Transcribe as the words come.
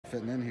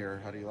fitting in here?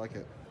 How do you like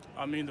it?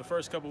 I mean, the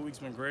first couple of weeks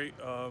been great.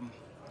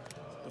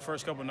 The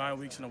first couple 9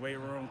 weeks in the weight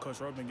room, Coach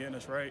Rowe been getting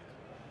us right.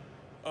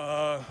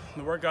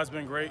 The workout's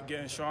been great,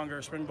 getting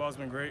stronger. Spring ball's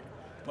been great.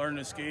 Learning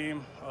the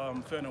scheme,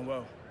 fitting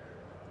well.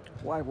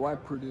 Why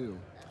Purdue?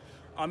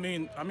 I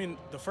mean,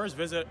 the first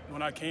visit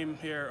when I came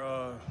here,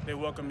 they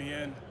welcomed me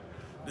in.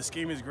 The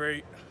scheme is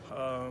great,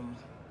 and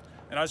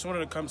I just wanted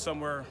to come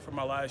somewhere for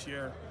my last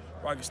year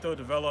where I could still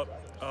develop,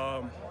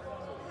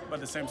 but at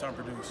the same time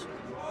produce.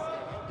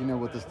 You know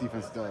what this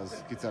defense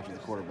does, gets after the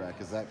quarterback.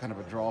 Is that kind of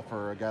a draw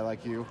for a guy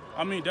like you?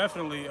 I mean,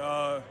 definitely.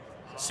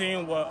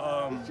 Seeing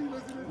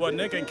what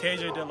Nick and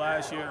KJ did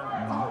last year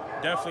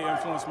definitely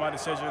influenced my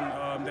decision.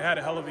 They had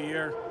a hell of a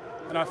year,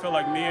 and I feel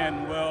like me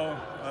and Will,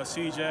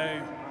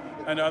 CJ,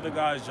 and the other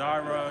guys,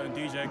 Jira and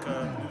DJ,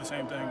 could do the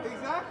same thing.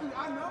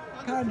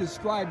 Kind of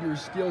describe your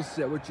skill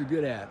set, what you're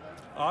good at.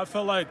 I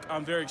feel like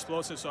I'm very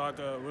explosive, so I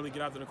could really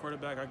get after the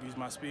quarterback. I can use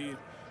my speed.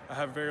 I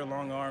have very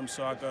long arms,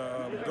 so I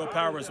could go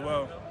power as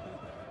well.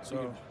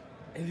 So,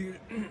 if you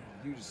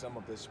just sum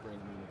up this spring,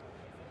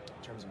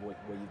 in terms of what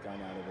you've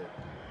gotten out of it.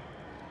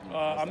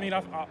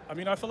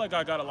 I feel like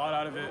I got a lot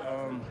out of it.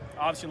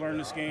 Obviously, learning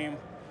this game,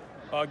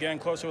 getting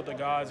closer with the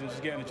guys, and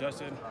just getting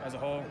adjusted as a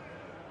whole.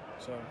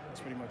 So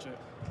that's pretty much it.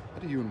 How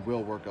do you and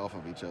Will work off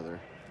of each other?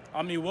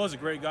 I mean, Will's a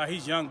great guy.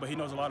 He's young, but he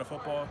knows a lot of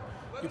football.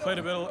 He played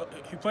a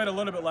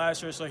little bit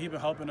last year, so he's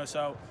been helping us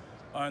out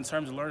in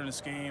terms of learning the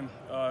scheme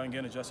and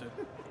getting adjusted.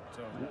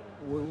 So,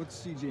 what's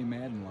C.J.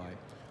 Madden like?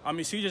 I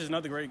mean, CJ's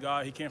another great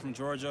guy. He came from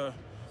Georgia,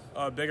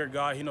 bigger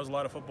guy. He knows a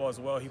lot of football as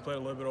well. He played a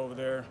little bit over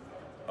there.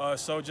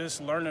 So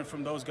just learning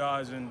from those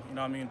guys and,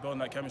 building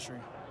that chemistry.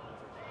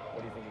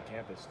 What do you think of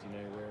campus? Do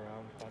you know where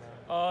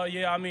around?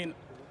 Yeah, I mean,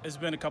 it's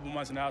been a couple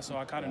months now, so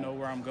I kind of know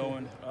where I'm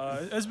going.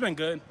 It's been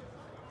good.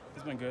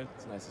 It's been good.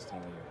 It's the nicest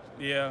time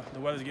of year. Yeah, the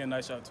weather's getting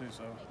nice out too,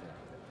 so.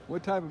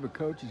 What type of a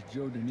coach is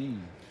Joe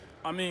Deneen?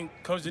 I mean,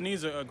 Coach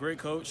Deneen's a great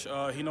coach.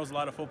 He knows a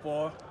lot of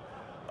football.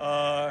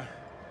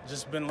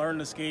 Just been learning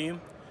the scheme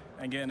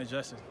and getting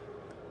adjusted.